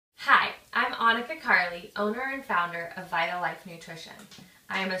Annaka Karle, owner and founder of Vital Life Nutrition.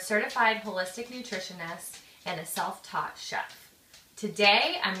 I am a certified holistic nutritionist and a self-taught chef.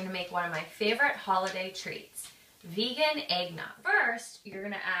 Today, I'm going to make one of my favorite holiday treats, vegan eggnog. First, you're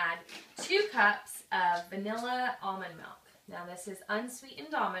going to add 2 cups of vanilla almond milk. Now, this is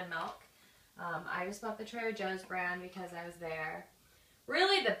unsweetened almond milk. I just bought the Trader Joe's brand because I was there.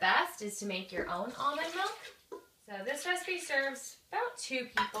 Really, the best is to make your own almond milk. So this recipe serves about 2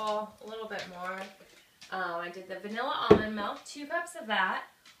 people, a little bit more. I did the vanilla almond milk, 2 cups of that,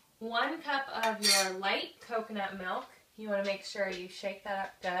 1 cup of your light coconut milk. You want to make sure you shake that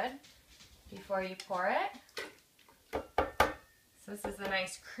up good before you pour it. So this is a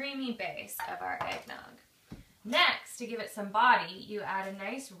nice creamy base of our eggnog. Next, to give it some body, you add a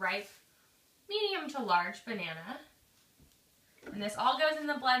nice ripe, medium to large banana. And this all goes in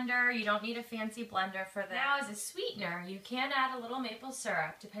the blender. You don't need a fancy blender for this. Now, as a sweetener, you can add a little maple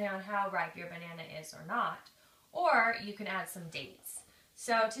syrup, depending on how ripe your banana is or not. Or you can add some dates.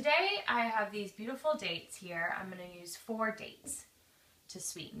 So today, I have these beautiful dates here. I'm going to use 4 dates to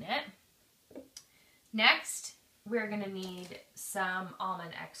sweeten it. Next, we're going to need some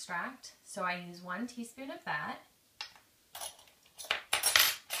almond extract. So I use 1 teaspoon of that.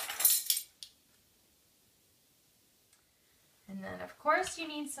 And then, of course, you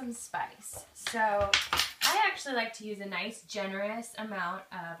need some spice. So I actually like to use a nice, generous amount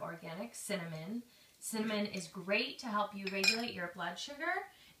of organic cinnamon. Cinnamon is great to help you regulate your blood sugar,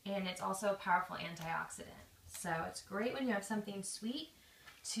 and it's also a powerful antioxidant. So it's great when you have something sweet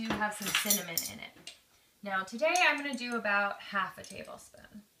to have some cinnamon in it. Now, today I'm going to do about ½ a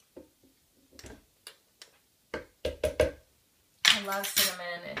tablespoon. I love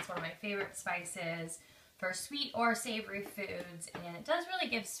cinnamon. It's one of my favorite spices for sweet or savory foods, and it does really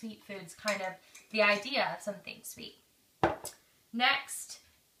give sweet foods kind of the idea of something sweet. Next,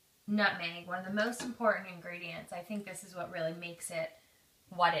 nutmeg, one of the most important ingredients. I think this is what really makes it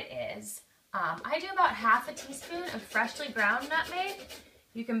what it is. I do about ½ a teaspoon of freshly ground nutmeg.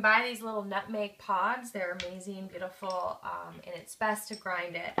 You can buy these little nutmeg pods. They're amazing, beautiful, and it's best to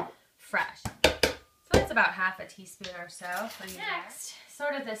grind it fresh. So it's about ½ a teaspoon or so for you. Next,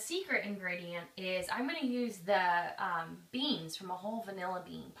 sort of the secret ingredient is I'm going to use the beans from a whole vanilla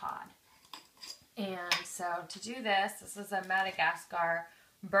bean pod. And so to do this, this is a Madagascar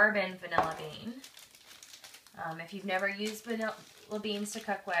bourbon vanilla bean. If you've never used vanilla beans to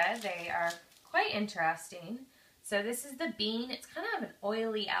cook with, they are quite interesting. So this is the bean. It's kind of an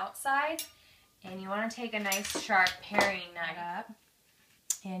oily outside, and you want to take a nice sharp paring knife up,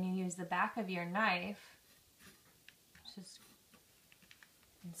 and you use the back of your knife. Just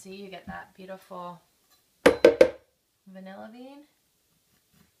and see, you get that beautiful vanilla bean.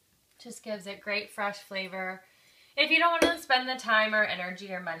 Just gives it great fresh flavor. If you don't want to spend the time or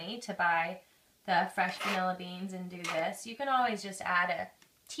energy or money to buy the fresh vanilla beans and do this, you can always just add a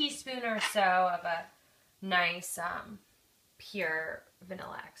teaspoon or so of a nice pure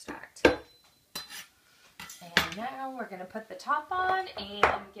vanilla extract. And now we're going to put the top on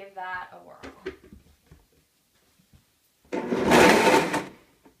and give that a whirl.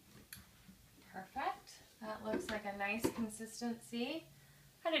 Perfect. That looks like a nice consistency.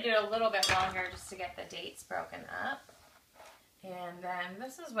 I'm going to do it a little bit longer just to get the dates broken up. And then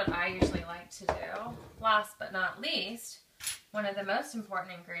this is what I usually like to do. Last but not least, one of the most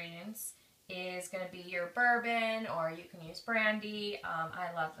important ingredients is going to be your bourbon, or you can use brandy.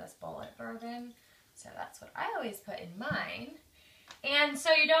 I love this bullet bourbon, so that's what I always put in mine. And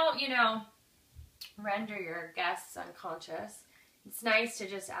so you don't, render your guests unconscious. It's nice to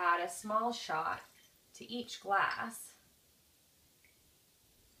just add a small shot to each glass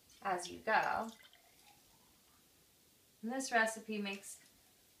as you go. And this recipe makes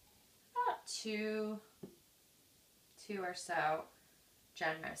about two or so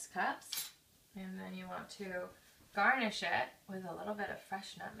generous cups. And then you want to garnish it with a little bit of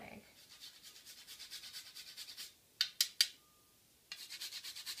fresh nutmeg.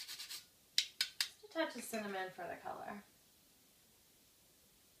 Just a touch of cinnamon for the color.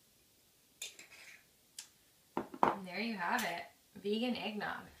 And there you have it, vegan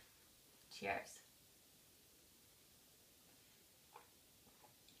eggnog. Cheers.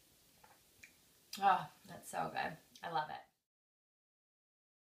 Oh, that's so good. I love it.